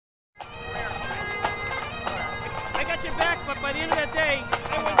watch it back, but by the end of that day,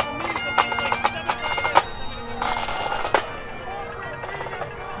 I went from meetings to meetings like 7 o'clock.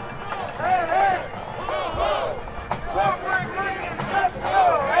 Hey, hey! Ho, ho! Corporate freedom, let's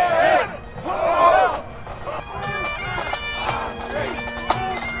go! Hey, hey! Ho, ho! Our street!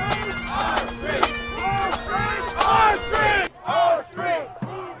 Our street! Our street! Our street!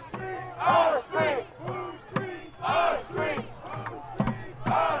 Our street! Our street!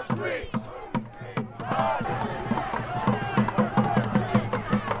 Our street!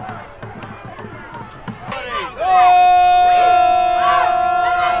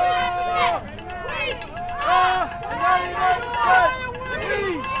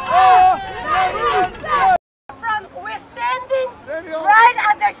 We're standing right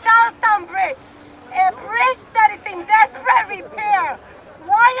at the Charlestown Bridge, a bridge that is in desperate repair.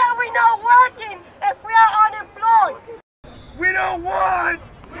 Why are we not working if we are unemployed? We don't want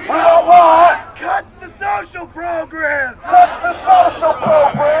cuts to social programs.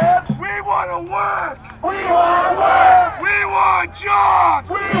 We want to work. We want jobs.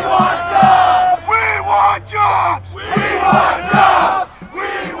 We want jobs. We want jobs. We want jobs. We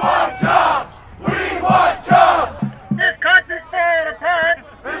want jobs. We want jobs. This country's falling apart.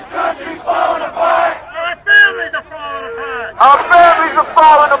 This country's falling apart. Our families are falling apart. Our families are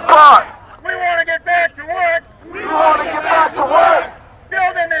falling apart.